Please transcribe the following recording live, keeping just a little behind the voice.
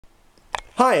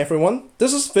Hi everyone,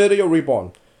 this is Video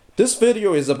Reborn. This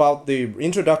video is about the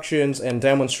introductions and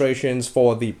demonstrations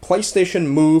for the PlayStation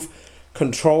Move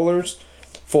controllers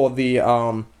for the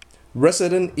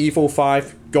Resident Evil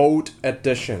 5 Gold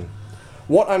Edition.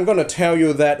 What I'm going to tell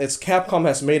you that is Capcom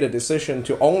has made a decision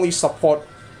to only support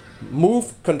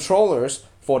Move controllers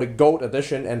for the Gold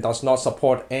Edition and does not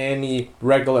support any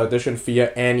regular edition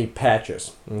via any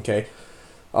patches. Okay,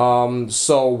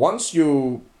 so once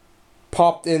you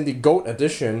popped in the Gold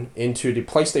Edition into the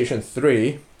PlayStation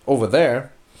 3 over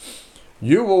there,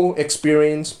 you will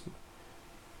experience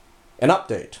an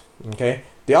update. Okay,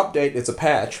 the update is a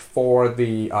patch for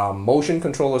the motion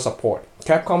controller support.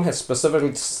 Capcom has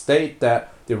specifically stated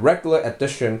that the regular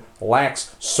edition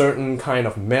lacks certain kind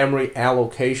of memory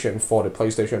allocation for the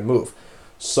PlayStation Move,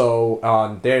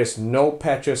 so there is no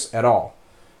patches at all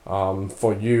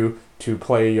for you to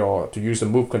use the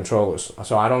Move controllers.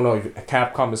 So I don't know if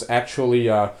Capcom is actually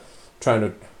trying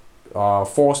to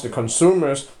force the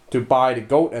consumers to buy the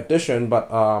Gold Edition, but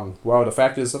well, the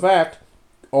fact is the fact.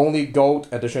 Only Gold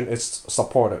Edition is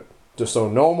supported, so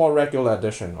no more regular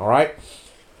edition. All right.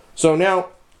 So now,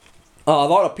 a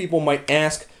lot of people might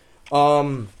ask,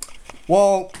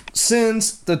 well,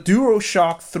 since the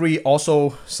DualShock 3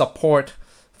 also support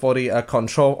for the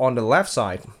control on the left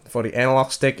side for the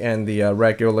analog stick and the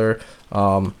regular,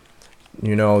 the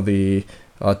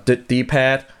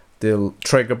D-pad, the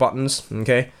trigger buttons.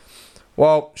 Okay.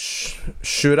 Well,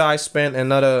 should I spend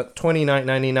another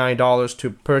 $29.99 to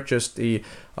purchase the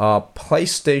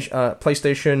PlayStation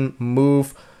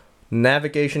Move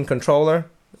navigation controller?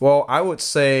 Well, I would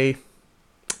say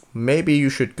maybe you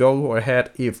should go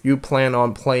ahead if you plan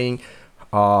on playing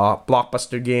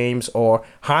blockbuster games or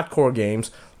hardcore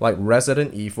games like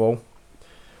Resident Evil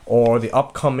or the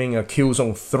upcoming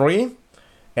Killzone 3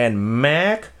 and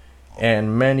Mag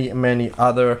and many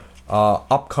other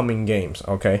upcoming games.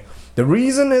 Okay, the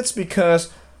reason it's because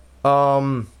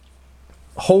holding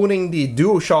the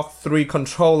DualShock 3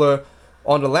 controller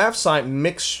on the left side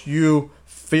makes you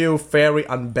feel very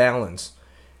unbalanced,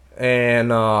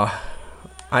 and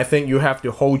I think you have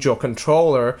to hold your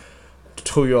controller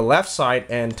to your left side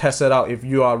and test it out if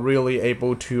you are really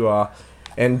able to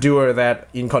endure that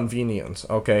inconvenience.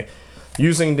 Okay,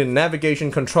 using the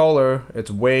navigation controller, it's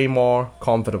way more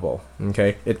comfortable.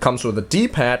 Okay, it comes with a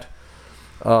D-pad,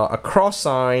 a cross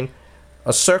sign,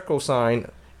 a circle sign,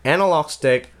 analog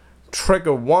stick,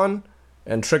 trigger 1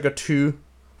 and trigger 2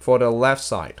 for the left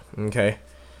side. Okay,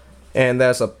 and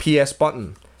there's a PS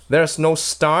button. There's no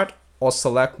start or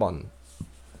select button.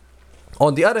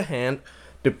 On the other hand,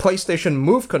 the PlayStation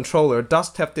Move controller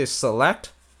does have this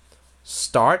select,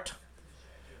 start,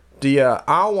 the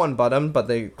R1 button, but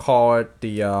they call it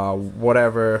the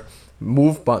whatever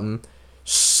move button,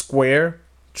 square,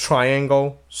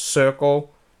 triangle,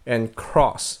 circle, and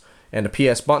cross, and the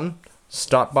PS button,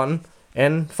 start button,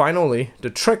 and finally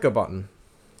the trigger button.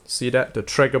 See that? The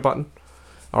trigger button.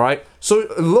 Alright, so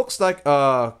it looks like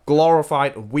a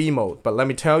glorified Wiimote, but let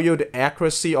me tell you, the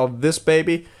accuracy of this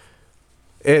baby,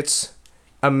 it's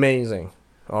amazing.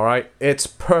 Alright, it's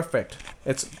perfect.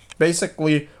 It's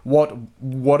basically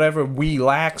whatever Wii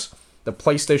lacks, the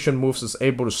PlayStation Moves is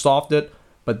able to solve it,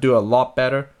 but do a lot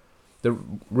better. The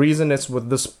reason is with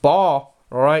this ball,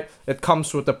 alright, it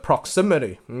comes with the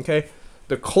proximity. Okay,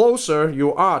 the closer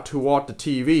you are toward the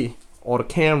TV or the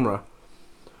camera,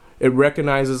 it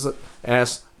recognizes it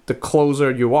as the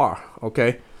closer you are.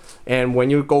 Okay, and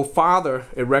when you go farther,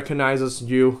 it recognizes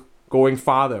you going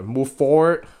farther, move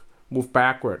forward, move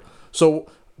backward. So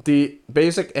the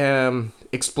basic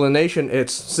explanation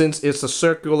is, since it's a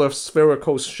circular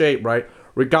spherical shape, right,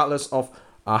 regardless of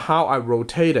how I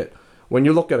rotate it, when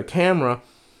you look at a camera,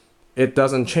 it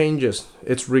doesn't change.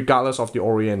 It's regardless of the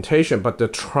orientation, but the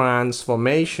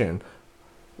transformation,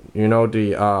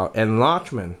 the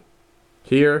enlargement,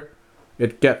 here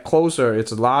it get closer,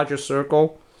 it's a larger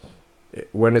circle.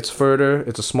 When it's further,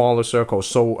 it's a smaller circle.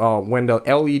 So when the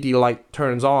LED light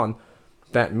turns on,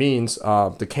 that means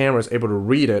the camera is able to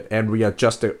read it and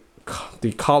readjust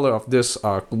the color of this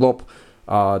globe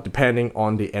depending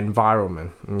on the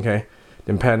environment. Okay,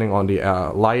 depending on the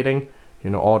lighting,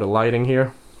 all the lighting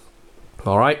here.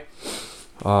 All right,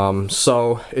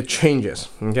 so it changes.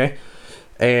 Okay,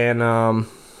 and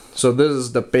so this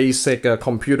is the basic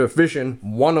computer vision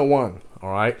 101.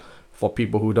 All right, for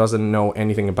people who doesn't know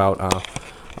anything about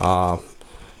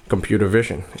computer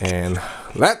vision, and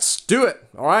let's do it.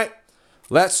 All right,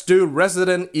 let's do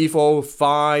Resident Evil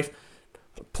 5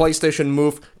 PlayStation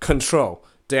Move control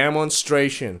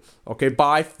demonstration. Okay,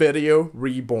 by Video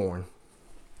Reborn.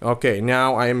 Okay,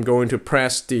 now I am going to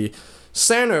press the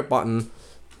center button,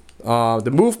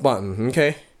 the move button.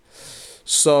 Okay,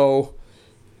 So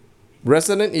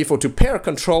Resident Evil, to pair a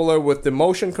controller with the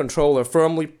motion controller,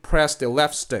 firmly press the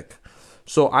left stick.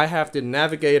 So I have the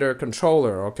navigator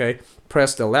controller, okay?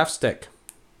 Press the left stick.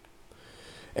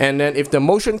 And then if the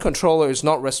motion controller is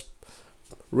not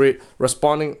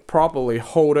responding properly,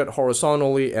 hold it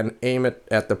horizontally and aim it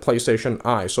at the PlayStation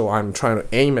Eye. So I'm trying to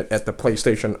aim it at the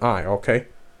PlayStation Eye, okay?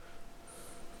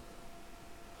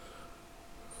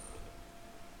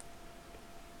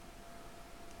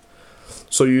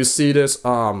 So you see this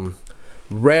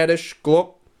reddish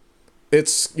glow.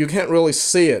 You can't really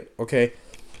see it, okay?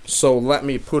 So let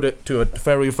me put it to a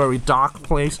very, very dark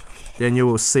place, then you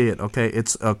will see it, okay?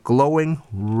 It's a glowing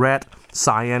red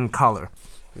cyan color,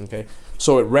 okay?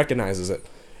 So it recognizes it.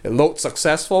 It loads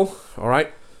successful, all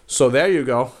right? So there you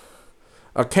go.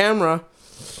 A camera,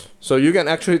 so you can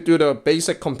actually do the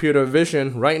basic computer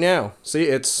vision right now. See,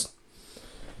 it's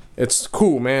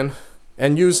cool, man.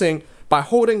 And by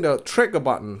holding the trigger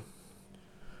button,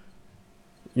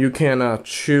 you can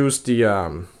choose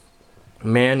the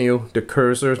menu, the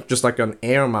cursor, just like an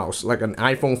air mouse, like an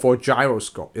iPhone 4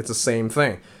 gyroscope. It's the same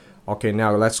thing. Okay,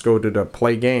 now let's go to the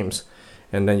play games,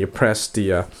 and then you press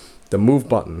the move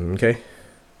button. Okay,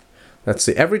 let's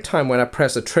see. Every time when I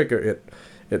press the trigger,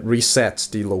 it resets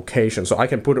the location. So I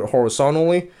can put it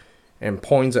horizontally and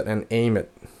point it and aim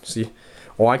it. See,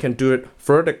 or I can do it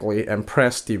vertically and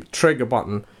press the trigger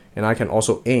button, and I can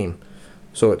also aim.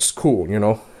 So it's cool, you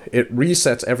know. It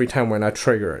resets every time when I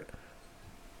trigger it.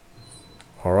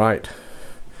 Alright.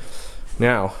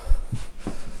 Now,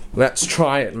 let's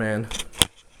try it, man.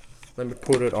 Let me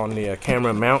put it on the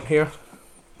camera mount here.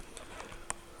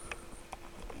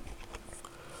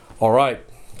 Alright,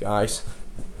 guys.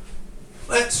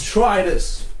 Let's try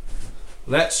this.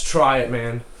 Let's try it,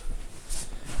 man.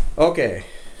 Okay.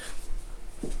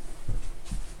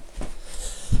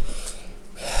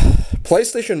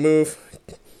 PlayStation Move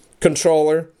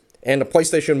controller and the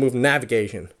PlayStation Move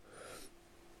navigation.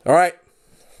 Alright.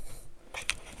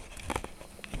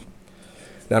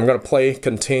 Now I'm going to play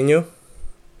continue.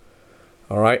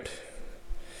 Alright.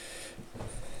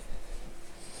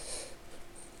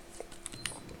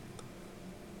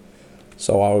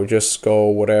 So I'll just go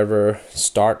whatever,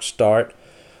 start.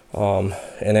 And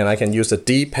then I can use the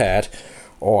D-pad,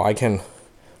 or I can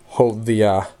hold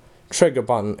the trigger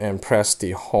button and press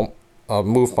the home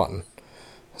move button.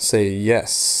 Say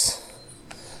yes.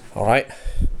 Alright.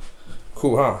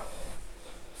 Cool, huh?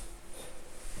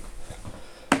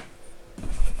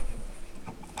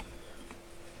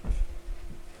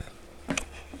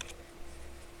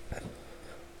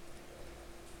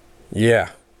 Yeah.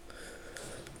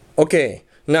 Okay,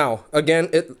 now again,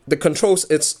 the controls,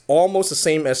 it's almost the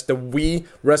same as the Wii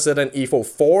Resident Evil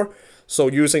 4. So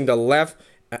using the left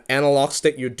analog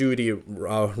stick, you do the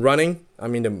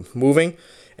the moving,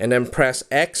 and then press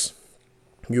X,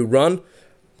 you run,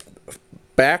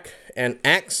 back, and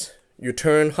X, you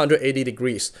turn 180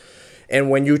 degrees. And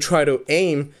when you try to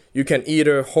aim, you can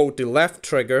either hold the left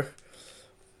trigger,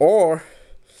 or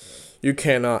you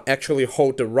can actually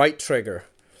hold the right trigger,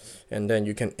 and then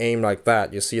you can aim like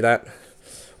that. You see that?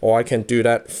 Or I can do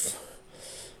that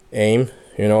aim,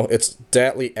 you know, it's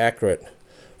deadly accurate.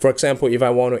 For example, if I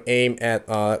want to aim at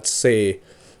let's say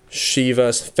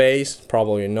Shiva's face,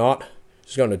 probably not.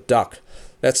 She's gonna duck.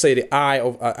 Let's say the eye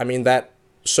of that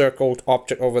circled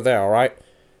object over there. All right,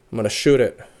 I'm gonna shoot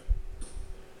it.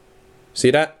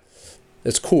 See that?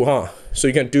 It's cool, huh? So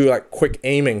you can do like quick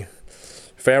aiming,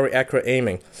 very accurate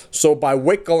aiming. So by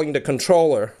wiggling the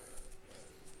controller,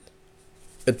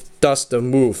 it does the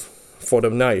move for the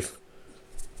knife.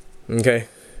 Okay,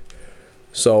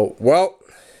 so well,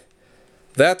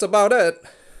 that's about it.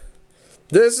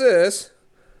 This is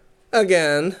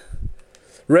again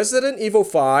Resident Evil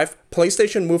 5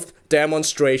 PlayStation Move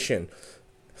demonstration.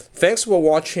 Thanks for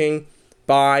watching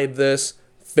by this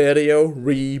video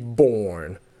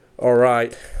reborn.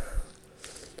 Alright,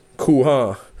 cool,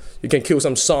 huh? You can kill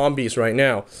some zombies right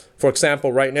now. For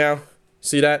example, right now,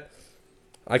 see that?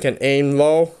 I can aim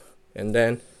low and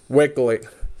then wiggle it,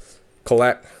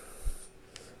 collect.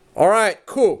 Alright,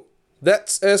 cool.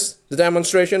 That is the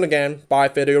demonstration again by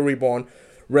Video Reborn,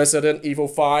 Resident Evil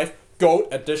 5 Gold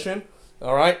Edition.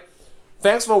 Alright,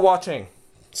 thanks for watching.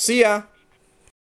 See ya.